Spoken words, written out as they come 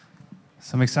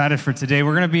So I'm excited for today.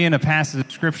 We're going to be in a passage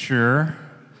of Scripture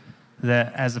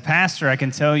that, as a pastor, I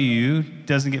can tell you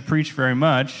doesn't get preached very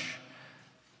much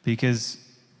because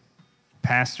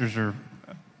pastors are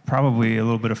probably a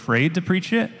little bit afraid to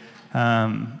preach it.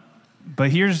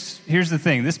 But here's the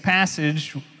thing. This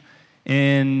passage,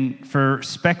 for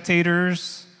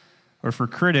spectators or for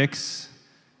critics,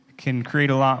 can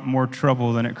create a lot more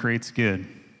trouble than it creates good.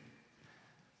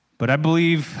 But I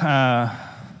believe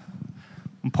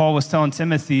when Paul was telling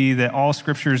Timothy that all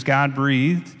Scripture is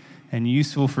God-breathed and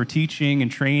useful for teaching and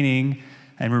training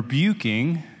and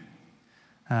rebuking,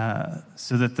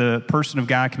 so that the person of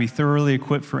God can be thoroughly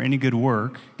equipped for any good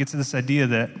work, gets to this idea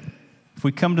that if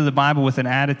we come to the Bible with an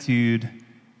attitude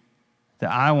that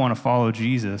I want to follow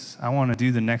Jesus, I want to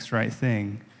do the next right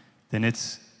thing, then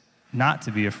it's not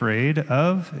to be afraid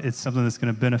of. It's something that's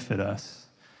going to benefit us.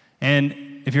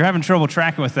 And if you're having trouble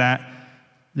tracking with that,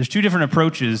 there's two different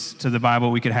approaches to the Bible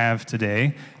we could have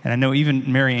today. And I know even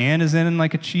Mary Ann is in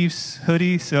like a Chiefs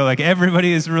hoodie. So like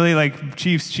everybody is really like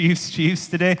Chiefs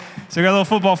today. So we got a little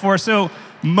football for us. So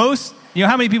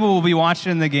how many people will be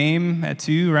watching the game at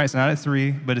 2, right? It's not at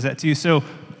 3, but it's at 2. So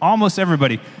almost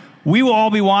everybody. We will all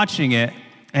be watching it.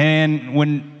 And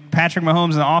when Patrick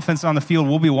Mahomes and the offense on the field,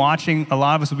 we'll be watching. A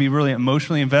lot of us will be really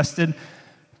emotionally invested.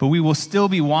 But we will still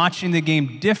be watching the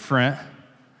game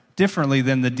differently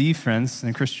than the defense,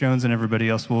 and Chris Jones and everybody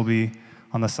else will be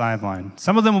on the sideline.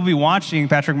 Some of them will be watching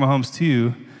Patrick Mahomes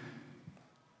too,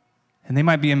 and they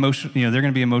might be they're going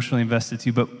to be emotionally invested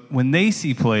too, but when they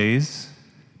see plays,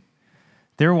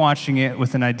 they're watching it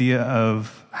with an idea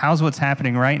of how's what's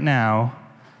happening right now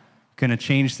going to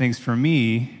change things for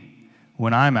me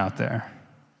when I'm out there.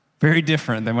 Very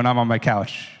different than when I'm on my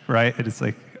couch, right? It's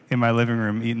like in my living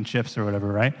room eating chips or whatever,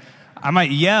 right? I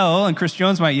might yell, and Chris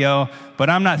Jones might yell, but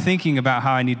I'm not thinking about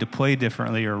how I need to play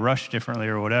differently or rush differently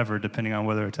or whatever, depending on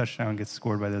whether a touchdown gets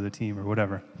scored by the other team or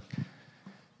whatever.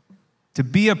 To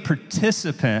be a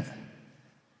participant,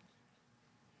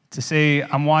 to say,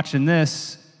 I'm watching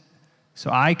this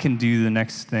so I can do the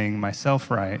next thing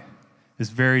myself right, is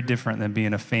very different than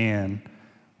being a fan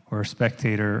or a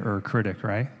spectator or a critic,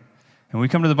 right? And we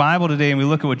come to the Bible today and we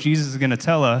look at what Jesus is going to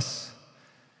tell us,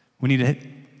 we need to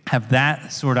have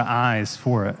that sort of eyes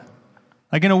for it.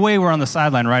 Like in a way, we're on the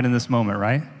sideline right in this moment,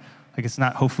 right? Like it's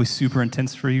not hopefully super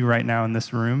intense for you right now in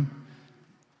this room.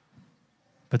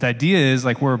 But the idea is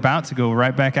like we're about to go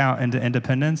right back out into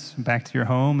independence, back to your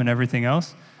home and everything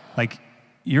else. Like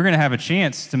you're going to have a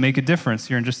chance to make a difference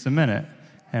here in just a minute.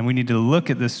 And we need to look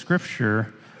at this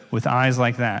scripture with eyes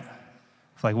like that.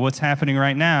 It's like what's happening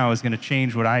right now is going to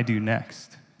change what I do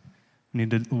next. We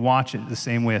need to watch it the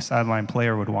same way a sideline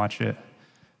player would watch it,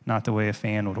 not the way a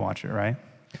fan would watch it, right?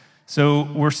 So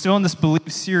we're still in this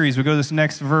belief series. We go to this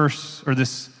next verse, or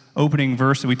this opening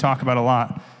verse that we talk about a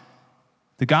lot.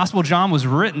 The Gospel of John was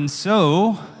written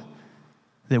so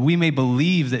that we may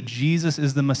believe that Jesus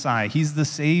is the Messiah. He's the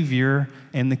Savior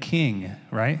and the King,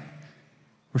 right?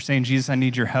 We're saying, Jesus, I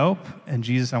need your help, and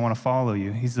Jesus, I want to follow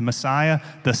you. He's the Messiah,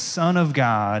 the Son of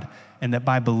God, and that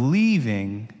by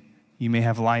believing, you may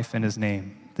have life in his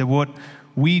name. That what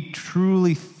we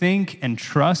truly think and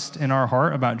trust in our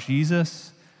heart about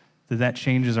Jesus, that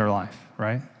changes our life,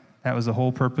 right? That was the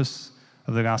whole purpose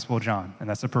of the Gospel of John, and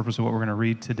that's the purpose of what we're going to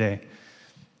read today.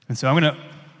 And so I'm going to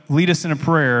lead us in a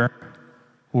prayer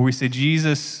where we say,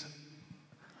 Jesus,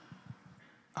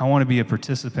 I want to be a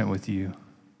participant with you.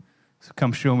 So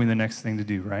come show me the next thing to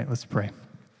do, right? Let's pray.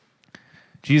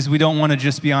 Jesus, we don't want to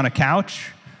just be on a couch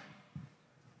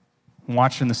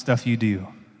watching the stuff you do.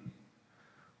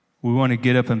 We want to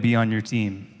get up and be on your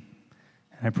team.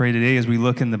 And I pray today as we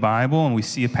look in the Bible and we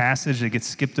see a passage that gets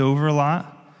skipped over a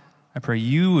lot, I pray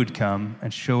you would come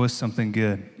and show us something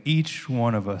good, each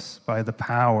one of us, by the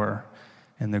power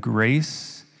and the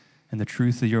grace and the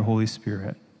truth of your Holy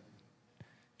Spirit.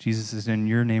 Jesus, is in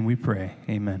your name we pray.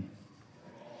 Amen.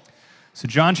 So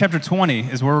John chapter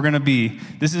 20 is where we're going to be.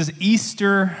 This is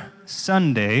Easter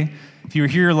Sunday. If you were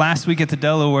here last week at the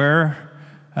Delaware,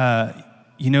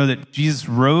 you know that Jesus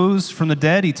rose from the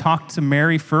dead. He talked to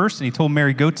Mary first, and he told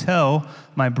Mary, go tell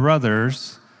my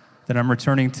brothers that I'm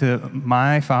returning to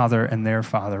my Father and their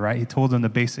Father, right? He told them the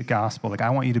basic gospel, like, I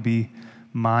want you to be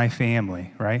my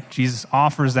family, right? Jesus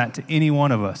offers that to any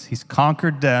one of us. He's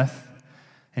conquered death,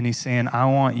 and he's saying, I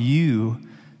want you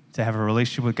to have a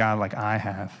relationship with God like I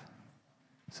have.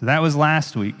 So that was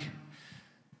last week.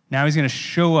 Now he's going to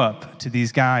show up to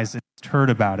these guys that heard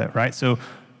about it, right? So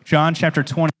John chapter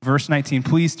 20, verse 19.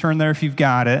 Please turn there if you've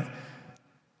got it,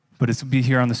 but it's will be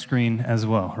here on the screen as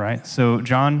well, right? So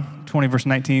John 20, verse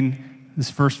 19,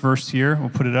 this first verse here, we'll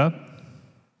put it up.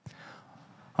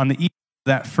 On the eve of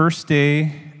that first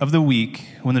day of the week,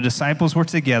 when the disciples were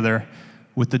together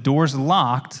with the doors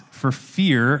locked for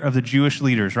fear of the Jewish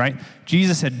leaders, right?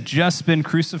 Jesus had just been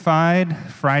crucified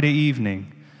Friday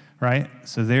evening, right?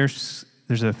 So there's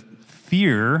a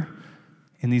fear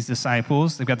in these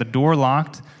disciples. They've got the door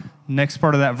locked. Next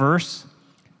part of that verse,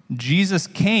 Jesus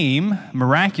came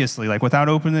miraculously, like without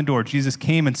opening the door. Jesus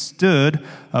came and stood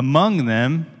among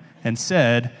them and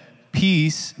said,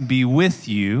 "Peace be with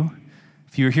you."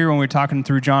 If you were here when we were talking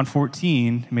through John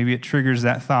 14, maybe it triggers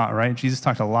that thought, right? Jesus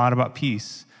talked a lot about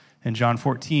peace in John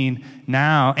 14.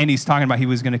 Now, and he's talking about he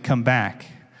was going to come back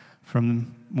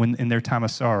from when in their time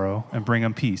of sorrow and bring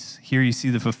them peace. Here you see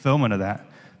the fulfillment of that.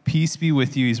 Peace be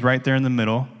with you. He's right there in the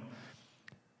middle.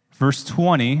 Verse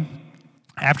 20,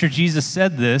 after Jesus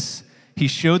said this, he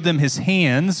showed them his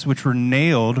hands, which were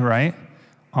nailed, right,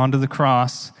 onto the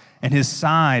cross, and his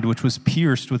side, which was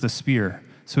pierced with a spear.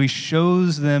 So he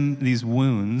shows them these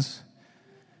wounds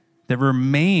that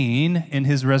remain in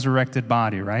his resurrected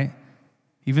body, right?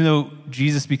 Even though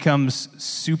Jesus becomes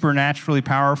supernaturally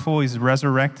powerful, he's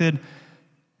resurrected,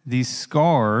 these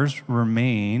scars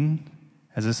remain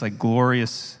as this like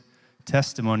glorious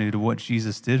testimony to what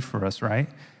Jesus did for us, right?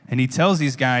 And he tells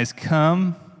these guys,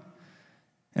 come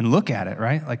and look at it,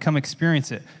 right? Like, come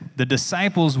experience it. The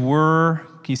disciples were,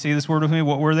 can you say this word with me?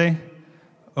 What were they?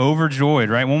 Overjoyed,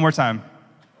 right? One more time.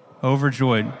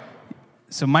 Overjoyed.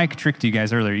 So Mike tricked you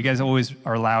guys earlier. You guys always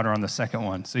are louder on the second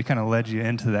one. So he kind of led you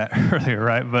into that earlier,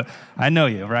 right? But I know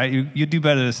you, right? You do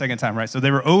better the second time, right? So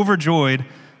they were overjoyed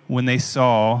when they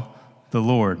saw the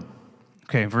Lord.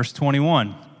 Okay, verse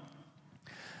 21.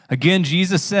 Again,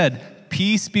 Jesus said,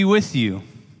 "Peace be with you."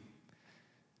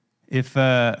 If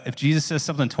Jesus says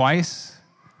something twice,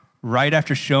 right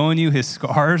after showing you his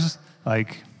scars,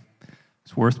 like,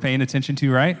 it's worth paying attention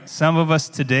to, right? Some of us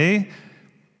today,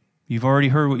 you've already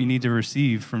heard what you need to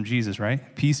receive from Jesus,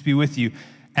 right? Peace be with you.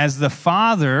 As the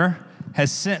Father has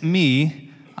sent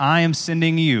me, I am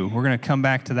sending you. We're going to come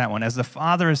back to that one. As the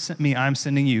Father has sent me, I'm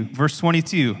sending you. Verse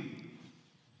 22.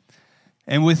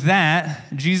 And with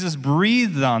that, Jesus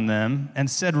breathed on them and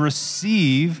said,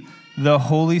 "Receive the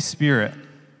Holy Spirit."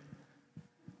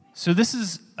 So this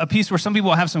is a piece where some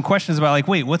people have some questions about, like,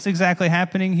 wait, what's exactly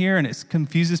happening here? And it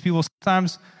confuses people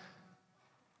sometimes.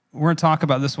 We're going to talk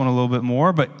about this one a little bit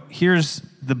more, but here's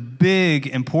the big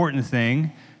important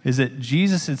thing, is that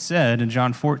Jesus had said in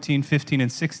John 14, 15,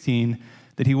 and 16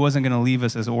 that he wasn't going to leave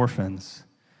us as orphans,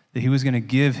 that he was going to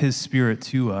give his Spirit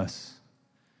to us.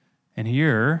 And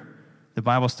here, the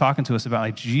Bible's talking to us about,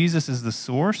 like, Jesus is the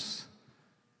source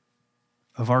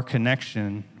of our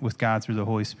connection with God through the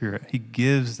Holy Spirit. He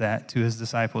gives that to his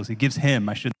disciples. He gives him,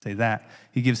 I should say that.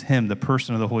 He gives him, the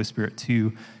person of the Holy Spirit,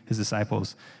 to his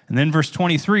disciples. And then verse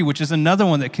 23, which is another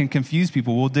one that can confuse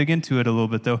people. We'll dig into it a little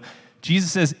bit, though.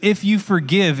 Jesus says, if you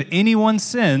forgive anyone's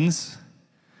sins,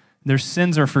 their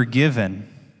sins are forgiven.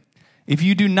 If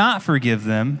you do not forgive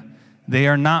them, they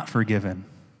are not forgiven.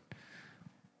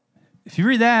 If you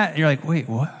read that, you're like, wait,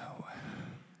 what?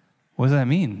 What does that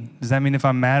mean? Does that mean if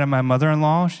I'm mad at my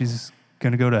mother-in-law, she's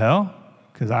going to go to hell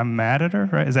because I'm mad at her,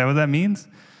 right? Is that what that means?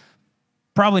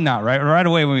 Probably not, right? Right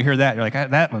away when we hear that, you're like,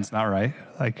 that one's not right.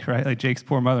 Like, right? Like Jake's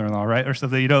poor mother-in-law, right? Or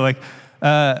something,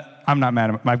 I'm not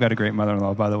mad at I've got a great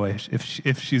mother-in-law, by the way,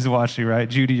 if she's watching, right?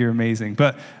 Judy, you're amazing.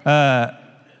 But,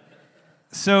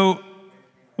 so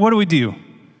what do we do?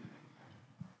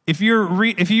 If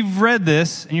you've read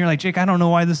this and you're like, Jake, I don't know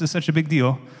why this is such a big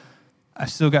deal,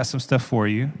 I've still got some stuff for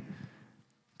you.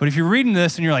 But if you're reading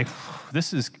this and you're like,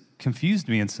 this has confused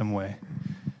me in some way,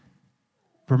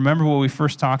 remember what we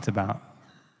first talked about.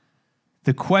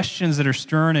 The questions that are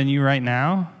stirring in you right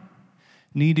now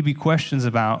need to be questions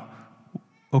about,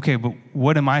 okay, but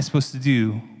what am I supposed to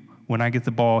do when I get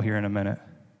the ball here in a minute?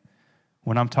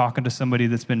 When I'm talking to somebody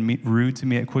that's been rude to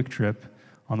me at Quick Trip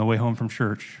on the way home from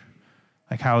church?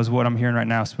 Like, how is what I'm hearing right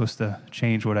now supposed to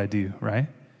change what I do, right?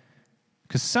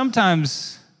 Because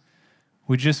sometimes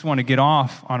we just want to get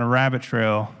off on a rabbit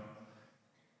trail.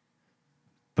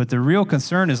 But the real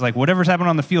concern is, like, whatever's happening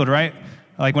on the field, right?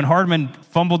 Like when Hardman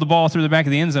fumbled the ball through the back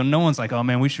of the end zone, no one's like, oh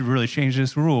man, we should really change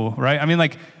this rule, right? I mean,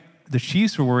 like, the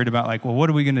Chiefs were worried about, like, well, what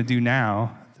are we going to do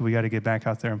now that we got to get back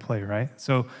out there and play, right?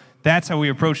 So that's how we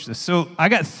approach this. So I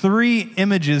got 3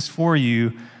 images for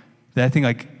you that I think,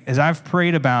 like, as I've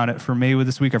prayed about it for Maywood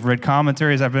this week, I've read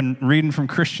commentaries, I've been reading from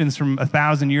Christians from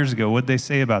 1,000 years ago. What'd they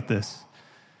say about this?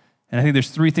 And I think there's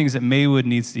 3 things that Maywood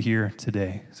needs to hear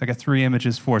today. So I got 3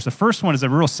 images for us. The first one is a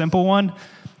real simple one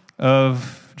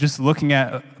of just looking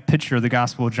at a picture of the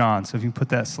Gospel of John. So if you can put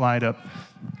that slide up.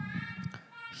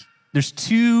 There's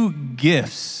 2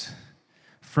 gifts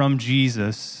from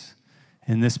Jesus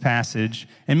in this passage.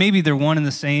 And maybe they're one and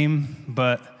the same,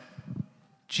 but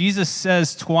Jesus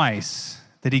says twice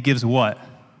that he gives what?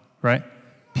 Right?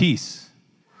 Peace.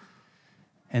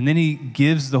 And then he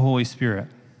gives the Holy Spirit.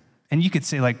 And you could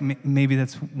say, like, maybe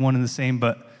that's one and the same,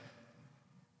 but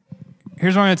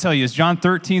here's what I'm going to tell you. Is John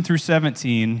 13 through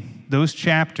 17, those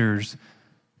chapters,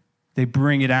 they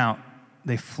bring it out.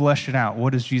 They flesh it out.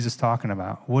 What is Jesus talking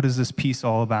about? What is this peace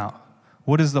all about?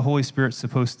 What is the Holy Spirit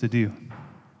supposed to do?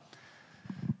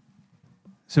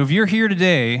 So if you're here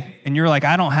today and you're like,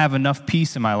 I don't have enough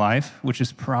peace in my life, which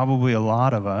is probably a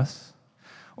lot of us,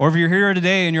 or if you're here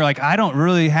today and you're like, I don't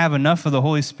really have enough of the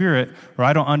Holy Spirit, or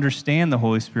I don't understand the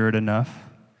Holy Spirit enough,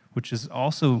 which is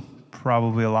also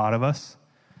probably a lot of us,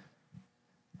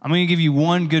 I'm going to give you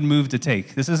one good move to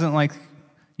take. This isn't like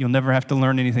you'll never have to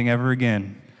learn anything ever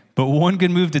again. But one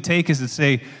good move to take is to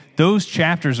say, those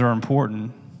chapters are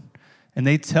important, and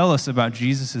they tell us about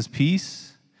Jesus'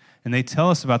 peace, and they tell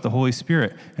us about the Holy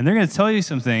Spirit. And they're going to tell you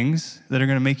some things that are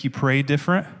going to make you pray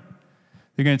different.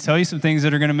 They're going to tell you some things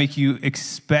that are going to make you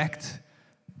expect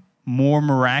more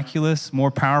miraculous, more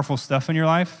powerful stuff in your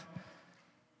life.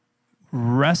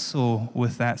 Wrestle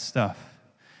with that stuff.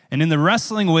 And in the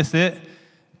wrestling with it,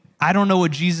 I don't know what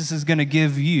Jesus is going to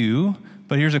give you,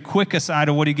 but here's a quick aside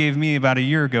of what he gave me about a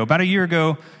year ago. About a year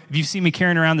ago, if you've seen me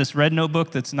carrying around this red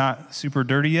notebook that's not super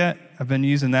dirty yet, I've been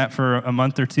using that for a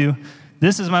month or two.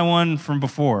 This is my one from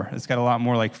before. It's got a lot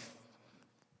more like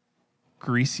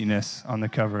greasiness on the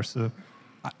cover. So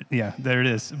yeah, there it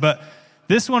is. But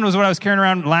this one was what I was carrying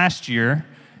around last year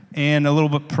and a little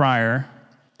bit prior.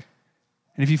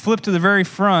 And if you flip to the very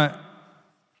front,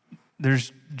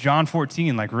 there's John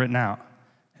 14 like written out.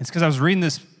 It's because I was reading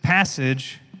this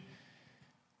passage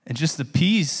and just the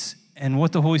peace and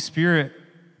what the Holy Spirit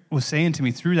was saying to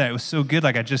me through that. It was so good,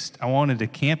 like I wanted to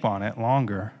camp on it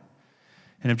longer.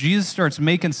 And if Jesus starts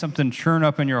making something churn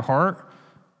up in your heart,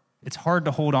 it's hard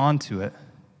to hold on to it.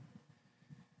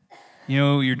 You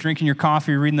know, you're drinking your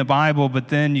coffee, you're reading the Bible, but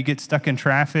then you get stuck in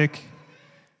traffic.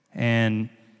 And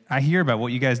I hear about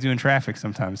what you guys do in traffic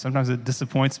sometimes. Sometimes it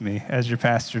disappoints me as your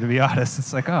pastor, to be honest.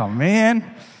 It's like, oh,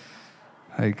 man,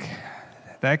 like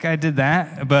that guy did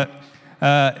that. But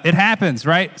it happens,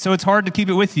 right? So it's hard to keep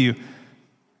it with you.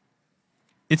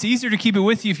 It's easier to keep it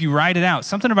with you if you write it out.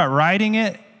 Something about writing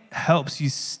it helps you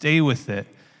stay with it.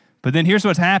 But then here's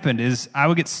what's happened is I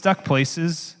would get stuck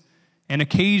places, and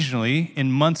occasionally, in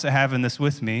months of having this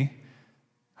with me,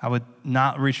 I would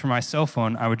not reach for my cell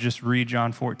phone. I would just read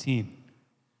John 14.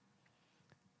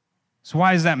 So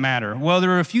why does that matter? Well, there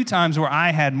were a few times where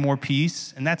I had more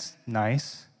peace, and that's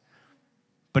nice.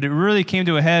 But it really came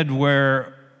to a head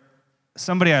where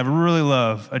somebody I really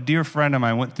love, a dear friend of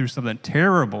mine, went through something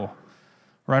terrible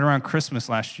right around Christmas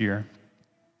last year,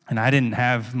 and I didn't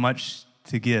have much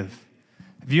to give.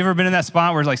 Have you ever been in that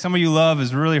spot where it's like somebody you love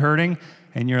is really hurting,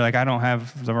 and you're like, I don't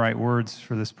have the right words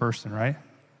for this person, right?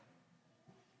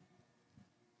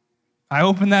 I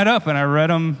opened that up, and I read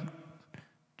them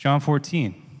John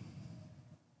 14.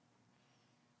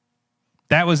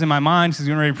 That was in my mind because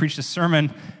we were ready to preach this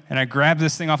sermon, and I grabbed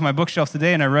this thing off my bookshelf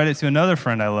today, and I read it to another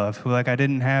friend I love who, like, I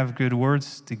didn't have good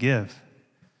words to give.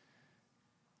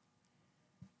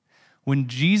 When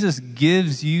Jesus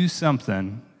gives you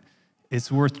something,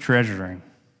 it's worth treasuring.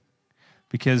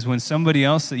 Because when somebody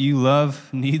else that you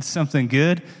love needs something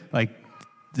good, like,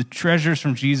 the treasures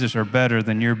from Jesus are better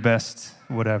than your best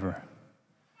whatever.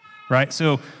 Right?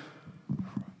 So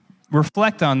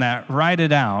reflect on that, write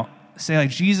it out. Say,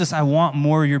 like, Jesus, I want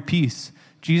more of your peace.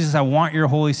 Jesus, I want your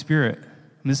Holy Spirit.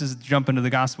 And this is jumping to the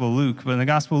Gospel of Luke. But in the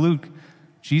Gospel of Luke,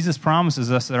 Jesus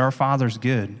promises us that our Father's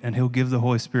good, and he'll give the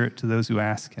Holy Spirit to those who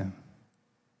ask him.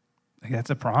 Like, that's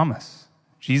a promise.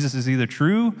 Jesus is either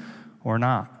true or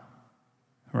not,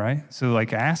 right? So,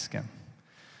 like, ask him.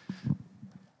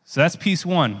 So that's piece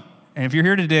one. And if you're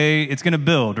here today, it's going to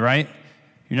build, right?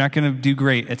 You're not going to do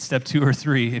great at step 2 or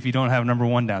 3 if you don't have number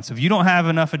 1 down. So if you don't have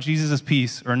enough of Jesus'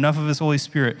 peace or enough of his Holy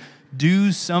Spirit,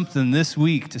 do something this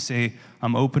week to say,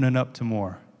 I'm opening up to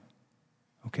more.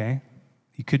 Okay?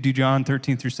 You could do John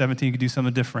 13 through 17. You could do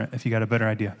something different if you got a better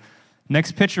idea.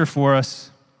 Next picture for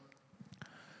us.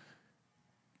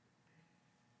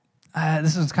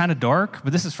 This is kind of dark,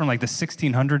 but this is from like the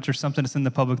 1600s or something. It's in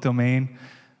the public domain.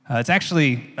 It's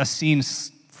actually a scene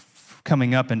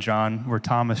coming up in John where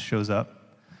Thomas shows up.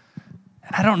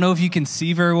 And I don't know if you can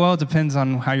see very well. It depends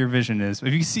on how your vision is. But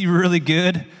if you can see really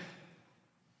good,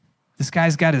 this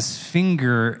guy's got his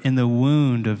finger in the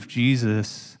wound of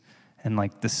Jesus, and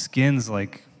like the skin's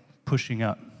like pushing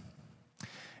up.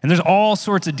 And there's all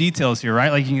sorts of details here,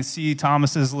 right? Like you can see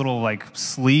Thomas's little like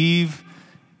sleeve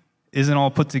isn't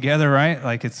all put together, right?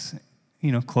 Like it's,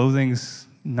 clothing's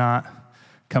not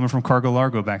coming from Cargo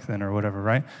Largo back then or whatever,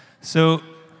 right? So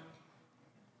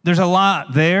there's a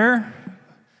lot there,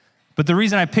 but the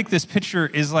reason I picked this picture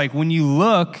is like when you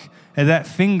look at that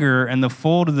finger and the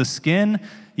fold of the skin,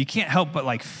 you can't help but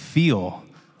like feel.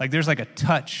 Like there's like a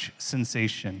touch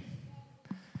sensation.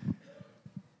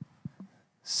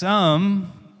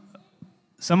 Some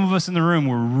of us in the room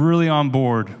were really on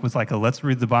board with like let's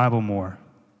read the Bible more.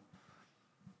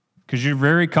 Because you're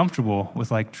very comfortable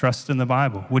with like trust in the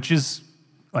Bible, which is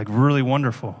like really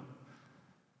wonderful.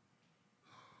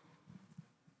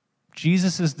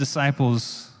 Jesus'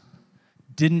 disciples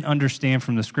didn't understand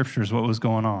from the scriptures what was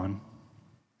going on,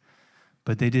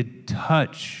 but they did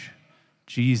touch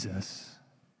Jesus.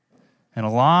 And a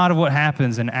lot of what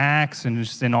happens in Acts and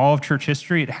just in all of church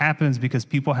history, it happens because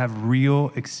people have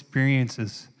real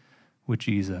experiences with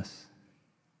Jesus.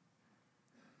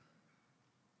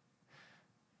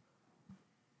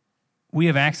 We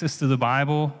have access to the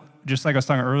Bible. Just like I was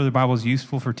talking earlier, the Bible is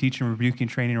useful for teaching, rebuking,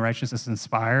 training, righteousness,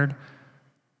 inspired.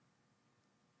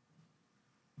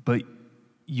 But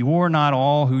you're not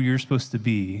all who you're supposed to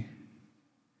be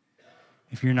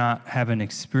if you're not having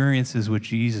experiences with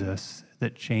Jesus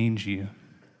that change you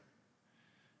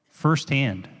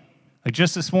firsthand. Like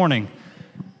just this morning,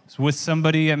 I was with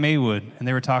somebody at Maywood, and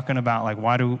they were talking about like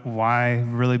why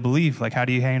really believe? Like how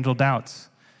do you handle doubts?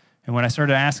 And when I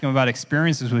started asking them about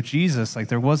experiences with Jesus, like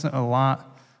there wasn't a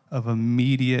lot of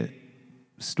immediate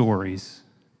stories,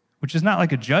 which is not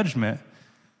like a judgment,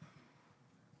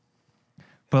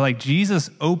 but like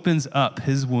Jesus opens up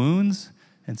his wounds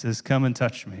and says, come and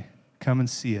touch me, come and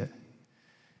see it.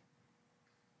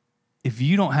 If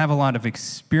you don't have a lot of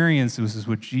experiences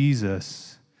with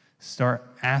Jesus, start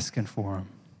asking for him.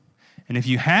 And if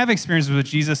you have experiences with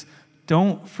Jesus,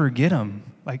 don't forget him.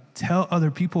 Like tell other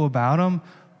people about him.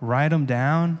 Write them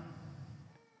down.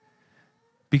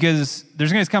 Because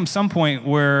there's going to come some point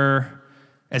where,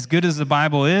 as good as the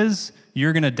Bible is,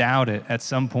 you're going to doubt it at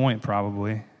some point,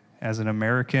 probably, as an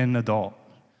American adult.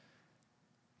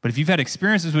 But if you've had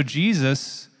experiences with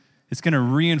Jesus, it's going to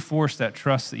reinforce that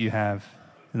trust that you have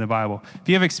in the Bible. If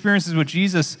you have experiences with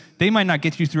Jesus, they might not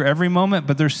get you through every moment,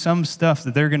 but there's some stuff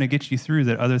that they're going to get you through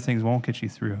that other things won't get you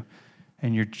through.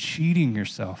 And you're cheating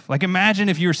yourself. Like imagine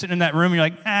if you were sitting in that room and you're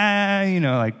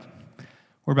like, like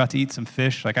we're about to eat some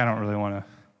fish. Like I don't really want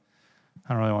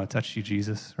to touch you,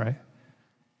 Jesus, right?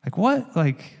 Like what?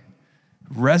 Like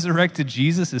resurrected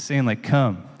Jesus is saying like,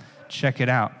 come, check it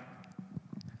out.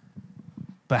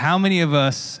 But how many of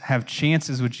us have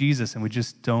chances with Jesus and we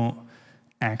just don't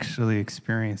actually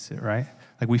experience it, right?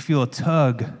 Like we feel a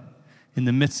tug in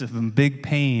the midst of a big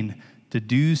pain to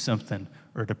do something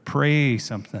or to pray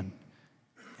something.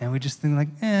 And we just think like,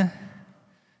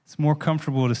 it's more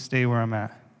comfortable to stay where I'm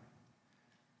at.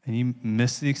 And you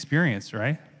miss the experience,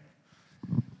 right?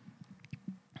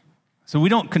 So we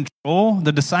don't control,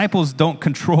 the disciples don't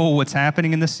control what's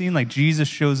happening in this scene. Like Jesus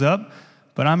shows up.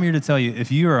 But I'm here to tell you,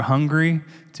 if you are hungry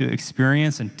to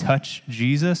experience and touch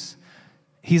Jesus,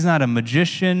 he's not a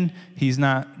magician. He's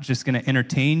not just going to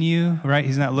entertain you, right?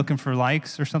 He's not looking for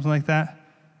likes or something like that.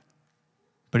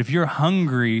 But if you're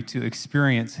hungry to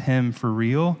experience him for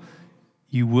real,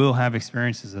 you will have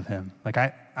experiences of him. Like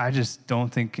I just don't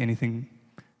think anything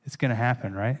is going to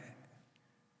happen, right?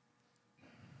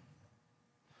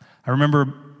 I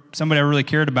remember somebody I really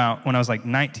cared about when I was like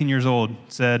 19 years old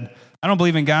said, I don't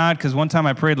believe in God because one time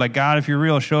I prayed like, God, if you're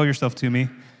real, show yourself to me.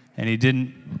 And he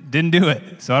didn't do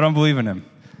it, so I don't believe in him.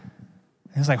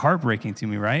 It was like heartbreaking to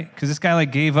me, right? Because this guy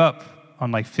like gave up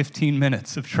on like 15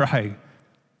 minutes of trying.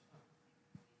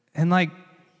 And like,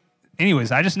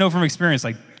 anyways, I just know from experience,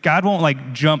 like God won't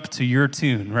like jump to your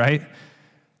tune, right?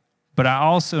 But I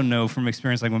also know from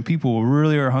experience, like when people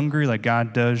really are hungry, like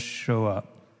God does show up.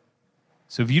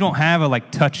 So if you don't have a like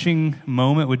touching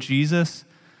moment with Jesus,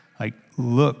 like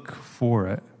look for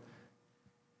it.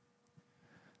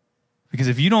 Because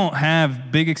if you don't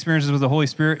have big experiences with the Holy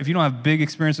Spirit, if you don't have big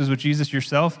experiences with Jesus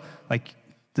yourself, like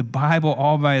the Bible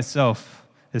all by itself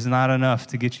is not enough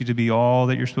to get you to be all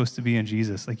that you're supposed to be in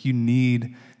Jesus. Like you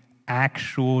need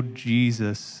actual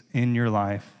Jesus in your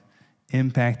life,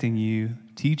 impacting you,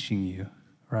 teaching you,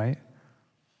 right?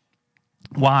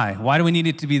 Why? Why do we need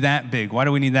it to be that big? Why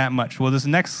do we need that much? Well, this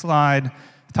next slide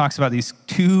talks about these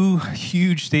two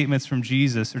huge statements from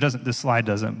Jesus. This slide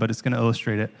doesn't, but it's going to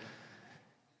illustrate it.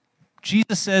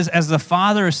 Jesus says, as the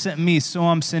Father has sent me, so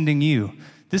I'm sending you.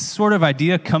 This sort of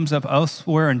idea comes up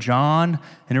elsewhere in John,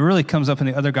 and it really comes up in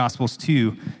the other Gospels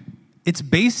too. It's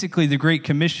basically the Great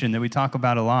Commission that we talk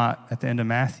about a lot at the end of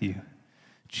Matthew.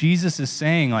 Jesus is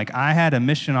saying, like, I had a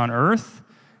mission on earth,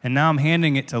 and now I'm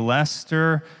handing it to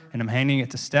Lester, and I'm handing it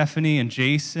to Stephanie and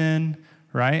Jason,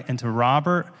 right, and to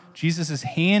Robert. Jesus is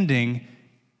handing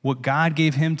what God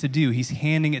gave him to do, he's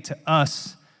handing it to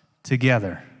us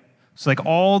together. So like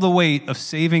all the weight of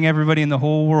saving everybody in the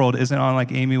whole world isn't on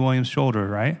like Amy Williams' shoulder,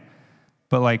 right?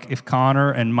 But like if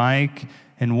Connor and Mike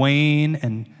and Wayne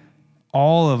and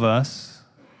all of us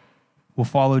will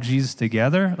follow Jesus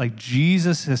together, like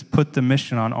Jesus has put the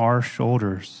mission on our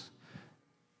shoulders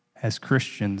as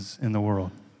Christians in the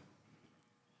world.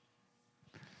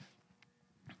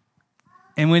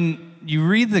 And when you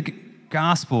read the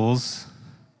Gospels,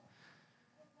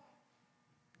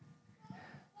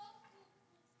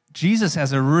 Jesus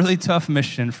has a really tough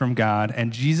mission from God,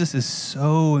 and Jesus is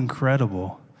so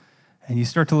incredible. And you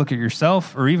start to look at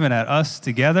yourself or even at us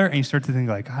together, and you start to think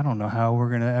like, I don't know how we're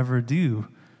going to ever do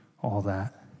all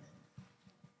that.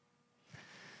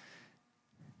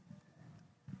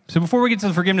 So before we get to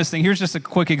the forgiveness thing, here's just a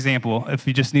quick example if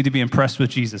you just need to be impressed with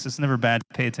Jesus. It's never bad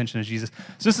to pay attention to Jesus.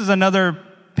 So this is another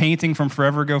painting from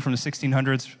forever ago from the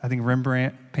 1600s. I think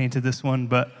Rembrandt painted this one,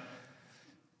 but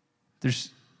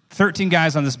there's 13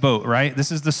 guys on this boat, right?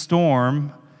 This is the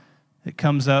storm that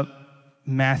comes up,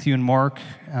 Matthew and Mark,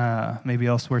 maybe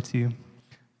elsewhere too.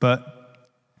 But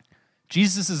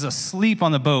Jesus is asleep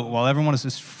on the boat while everyone is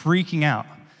just freaking out.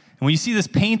 And when you see this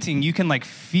painting, you can like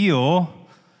feel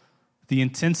the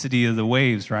intensity of the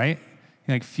waves, right?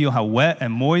 You like feel how wet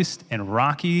and moist and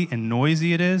rocky and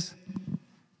noisy it is.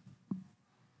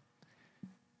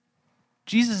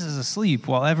 Jesus is asleep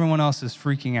while everyone else is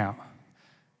freaking out.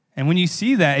 And when you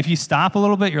see that, if you stop a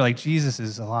little bit, you're like, Jesus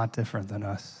is a lot different than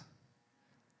us.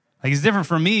 Like, he's different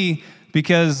from me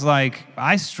because, like,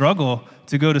 I struggle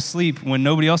to go to sleep when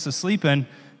nobody else is sleeping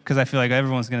because I feel like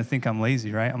everyone's going to think I'm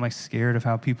lazy, right? I'm, like, scared of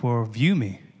how people view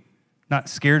me. Not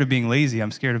scared of being lazy.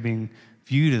 I'm scared of being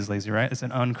viewed as lazy, right? It's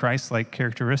an un-Christ-like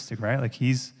characteristic, right? Like,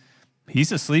 he's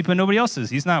asleep and nobody else is.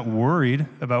 He's not worried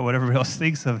about what everybody else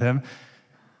thinks of him.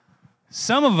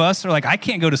 Some of us are like, I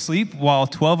can't go to sleep while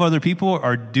 12 other people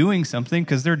are doing something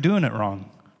because they're doing it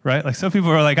wrong, right? Like some people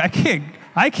are like, I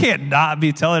can't not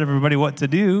be telling everybody what to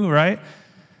do, right?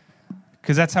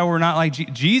 Because that's how we're not like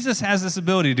Jesus has this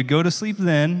ability to go to sleep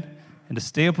then and to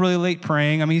stay up really late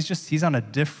praying. I mean, he's on a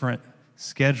different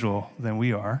schedule than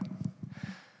we are.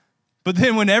 But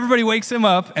then when everybody wakes him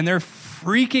up and they're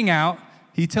freaking out,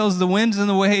 he tells the winds and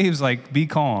the waves, like, be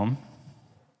calm.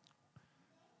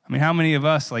 I mean, how many of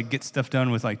us like get stuff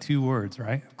done with like 2 words,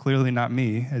 right? Clearly not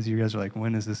me, as you guys are like,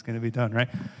 when is this going to be done, right?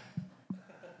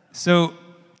 So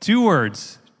 2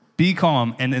 words, be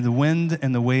calm, and the wind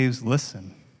and the waves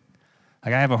listen.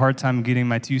 Like I have a hard time getting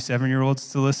my 2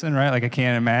 7-year-olds to listen, right? Like I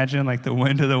can't imagine like the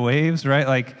wind of the waves, right?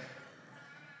 Like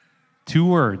 2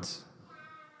 words.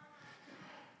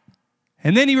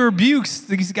 And then he rebukes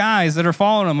these guys that are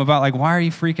following him about like, why are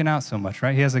you freaking out so much,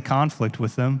 right? He has a conflict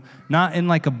with them, not in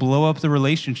like a blow up the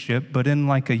relationship, but in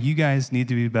like a you guys need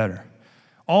to be better.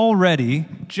 Already,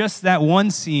 just that one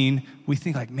scene, we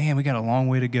think like, man, we got a long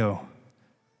way to go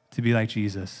to be like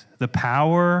Jesus. The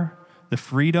power, the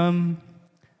freedom,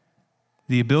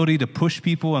 the ability to push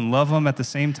people and love them at the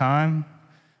same time,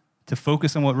 to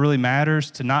focus on what really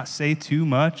matters, to not say too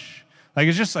much. Like,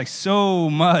 it's just like so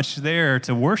much there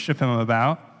to worship him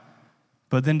about,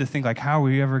 but then to think like, how are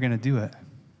we ever going to do it?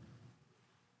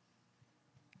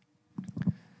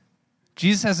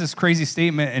 Jesus has this crazy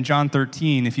statement in John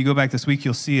 13. If you go back this week,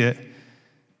 you'll see it,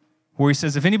 where he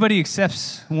says, if anybody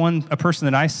accepts a person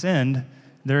that I send,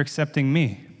 they're accepting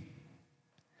me.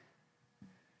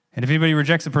 And if anybody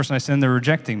rejects the person I send, they're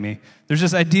rejecting me. There's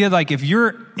this idea like if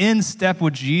you're in step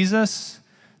with Jesus,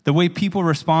 the way people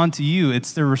respond to you,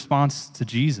 it's their response to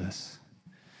Jesus.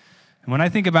 And when I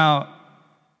think about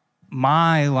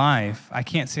my life, I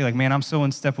can't say like, man, I'm so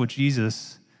in step with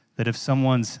Jesus that if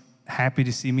someone's happy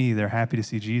to see me, they're happy to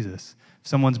see Jesus. If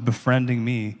someone's befriending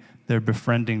me, they're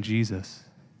befriending Jesus.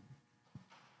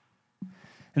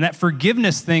 And that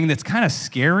forgiveness thing that's kind of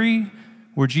scary,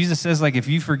 where Jesus says like, if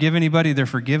you forgive anybody, they're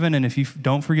forgiven, and if you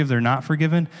don't forgive, they're not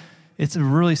forgiven. It's a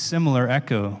really similar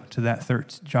echo to that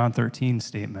John 13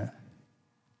 statement,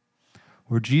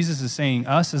 where Jesus is saying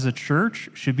us as a church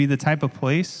should be the type of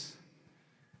place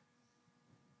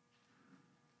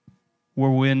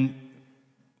where when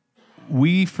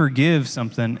we forgive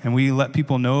something and we let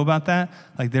people know about that,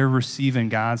 like they're receiving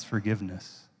God's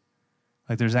forgiveness.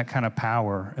 Like there's that kind of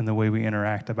power in the way we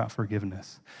interact about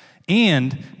forgiveness.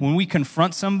 And when we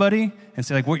confront somebody and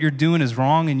say like what you're doing is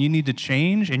wrong and you need to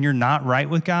change and you're not right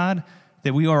with God,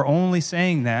 that we are only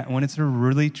saying that when it's a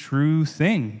really true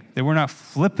thing, that we're not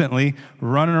flippantly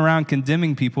running around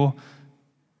condemning people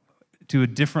to a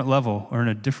different level or in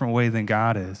a different way than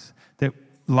God is. That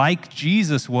like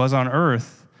Jesus was on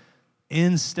earth,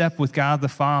 in step with God the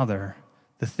Father,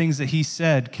 The things that he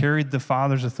said carried the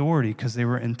Father's authority because they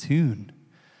were in tune.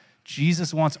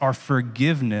 Jesus wants our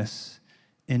forgiveness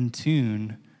in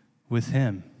tune with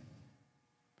him.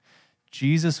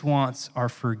 Jesus wants our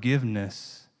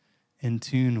forgiveness in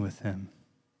tune with him.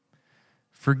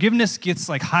 Forgiveness gets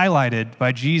highlighted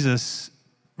by Jesus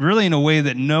really in a way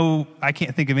that I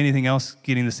can't think of anything else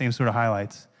getting the same sort of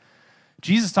highlights.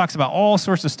 Jesus talks about all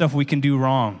sorts of stuff we can do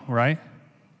wrong, right?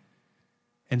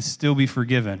 And still be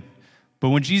forgiven. But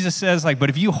when Jesus says,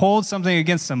 but if you hold something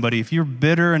against somebody, if you're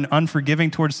bitter and unforgiving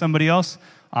towards somebody else,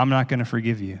 I'm not going to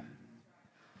forgive you.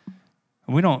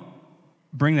 And we don't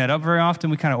bring that up very often.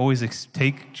 We kind of always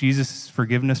take Jesus'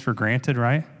 forgiveness for granted,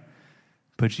 right?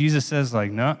 But Jesus says,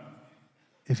 no,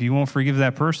 if you won't forgive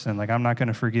that person, I'm not going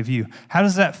to forgive you. How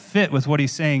does that fit with what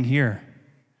he's saying here?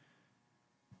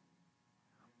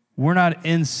 We're not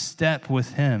in step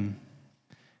with him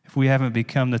if we haven't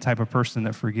become the type of person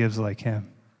that forgives like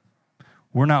him.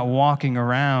 We're not walking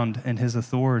around in his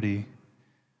authority.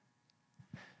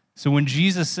 So when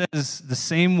Jesus says, the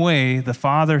same way the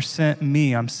Father sent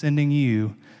me, I'm sending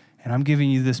you, and I'm giving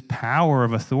you this power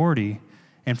of authority,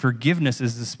 and forgiveness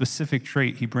is the specific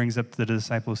trait he brings up to the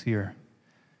disciples here.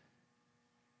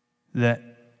 That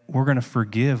we're going to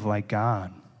forgive like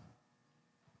God.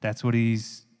 That's what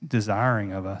he's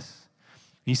desiring of us.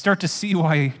 You start to see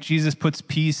why Jesus puts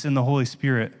peace in the Holy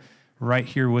Spirit right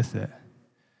here with it.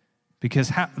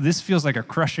 Because this feels like a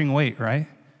crushing weight, right?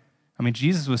 I mean,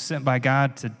 Jesus was sent by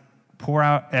God to pour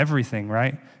out everything,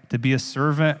 right? To be a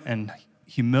servant and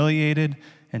humiliated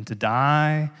and to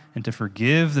die and to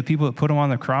forgive the people that put him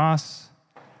on the cross.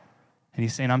 And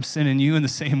he's saying, I'm sending you in the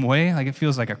same way. It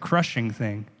feels like a crushing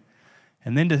thing.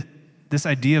 And then this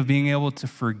idea of being able to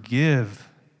forgive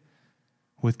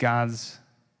with to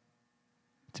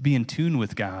be in tune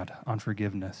with God on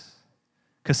forgiveness.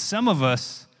 Because some of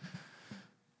us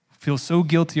feel so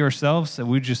guilty ourselves that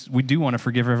we do want to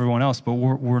forgive everyone else, but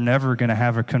we're never going to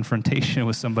have a confrontation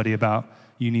with somebody about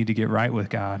you need to get right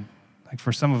with God.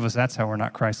 For some of us, that's how we're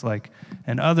not Christ-like.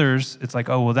 And others, it's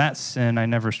oh, well, that sin I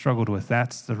never struggled with.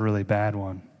 That's the really bad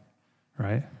one,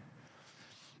 right?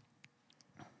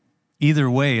 Either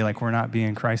way, we're not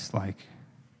being Christ-like.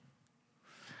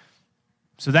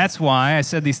 So that's why I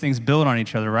said these things build on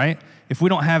each other, right? If we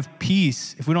don't have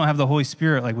peace, if we don't have the Holy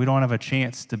Spirit, we don't have a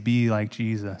chance to be like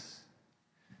Jesus.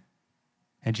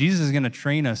 And Jesus is going to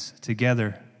train us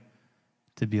together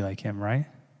to be like him, right?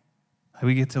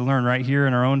 We get to learn right here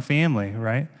in our own family,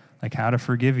 right? How to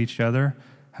forgive each other,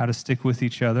 how to stick with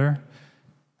each other,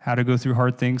 how to go through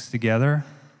hard things together.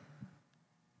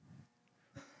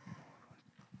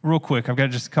 Real quick, I've got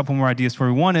just a couple more ideas for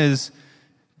you. One is,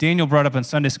 Daniel brought up in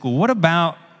Sunday school, what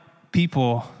about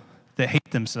people that hate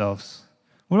themselves?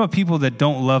 What about people that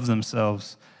don't love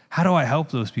themselves? How do I help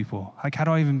those people? How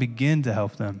do I even begin to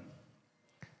help them?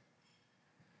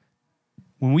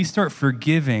 When we start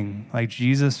forgiving like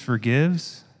Jesus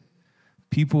forgives,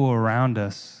 people around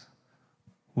us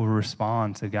will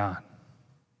respond to God.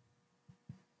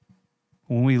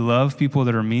 When we love people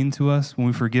that are mean to us, when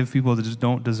we forgive people that just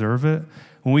don't deserve it,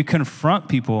 when we confront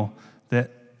people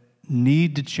that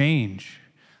need to change,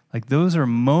 those are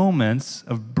moments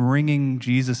of bringing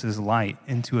Jesus' light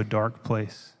into a dark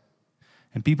place.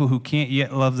 And people who can't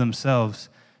yet love themselves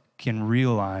can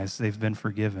realize they've been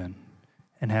forgiven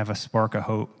and have a spark of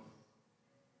hope.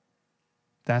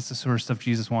 That's the sort of stuff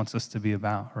Jesus wants us to be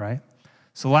about, right?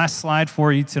 So last slide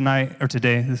for you tonight, or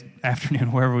today, this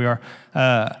afternoon, wherever we are.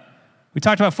 We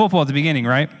talked about football at the beginning,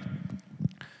 right?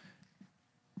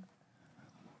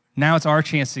 Now it's our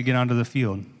chance to get onto the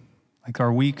field.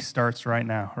 Our week starts right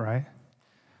now, right?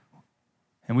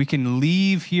 And we can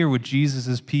leave here with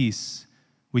Jesus' peace.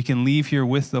 We can leave here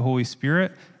with the Holy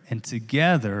Spirit, and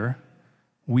together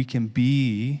we can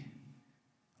be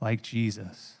like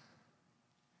Jesus.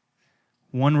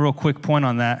 One real quick point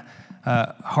on that.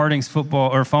 Harding's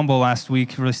fumble last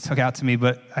week really stuck out to me,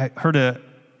 but I heard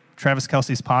Travis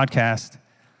Kelce's podcast,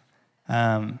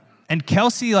 and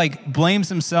Kelce blames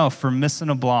himself for missing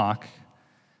a block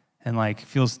and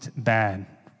feels bad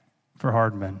for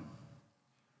Hardman.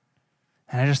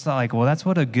 And I just thought well, that's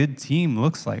what a good team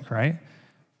looks like, right?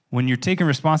 When you're taking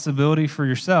responsibility for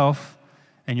yourself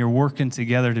and you're working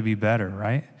together to be better,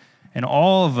 right? And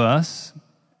all of us,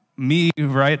 me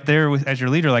right there as your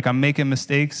leader, I'm making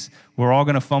mistakes. We're all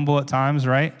going to fumble at times,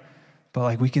 right?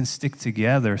 But we can stick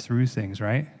together through things,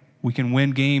 right? We can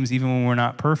win games even when we're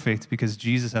not perfect because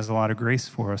Jesus has a lot of grace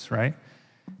for us, right?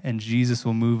 And Jesus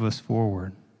will move us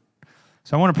forward.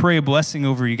 So I want to pray a blessing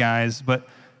over you guys, but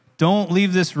don't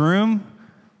leave this room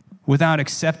without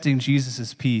accepting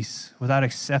Jesus' peace, without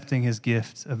accepting his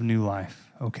gift of new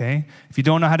life, okay? If you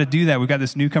don't know how to do that, we've got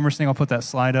this newcomers thing. I'll put that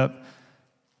slide up.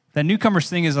 That newcomers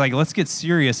thing is like, let's get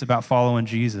serious about following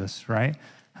Jesus, right?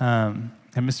 And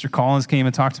Mr. Collins came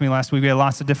and talked to me last week. We had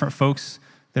lots of different folks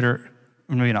that are,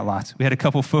 maybe not lots. We had a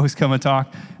couple folks come and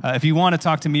talk. If you want to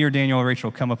talk to me or Daniel or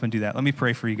Rachel, come up and do that. Let me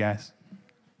pray for you guys.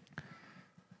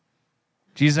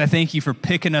 Jesus, I thank you for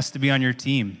picking us to be on your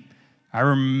team. I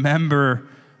remember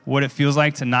what it feels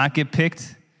like to not get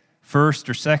picked first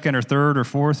or second or third or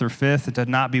fourth or fifth, to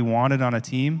not be wanted on a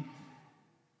team.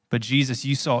 But Jesus,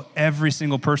 you saw every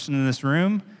single person in this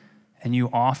room and you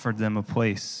offered them a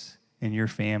place in your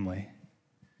family.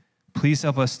 Please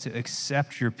help us to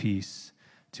accept your peace,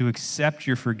 to accept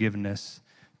your forgiveness,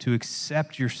 to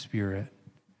accept your Spirit,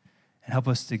 and help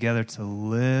us together to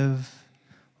live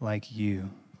like you.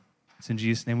 It's in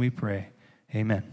Jesus' name we pray. Amen.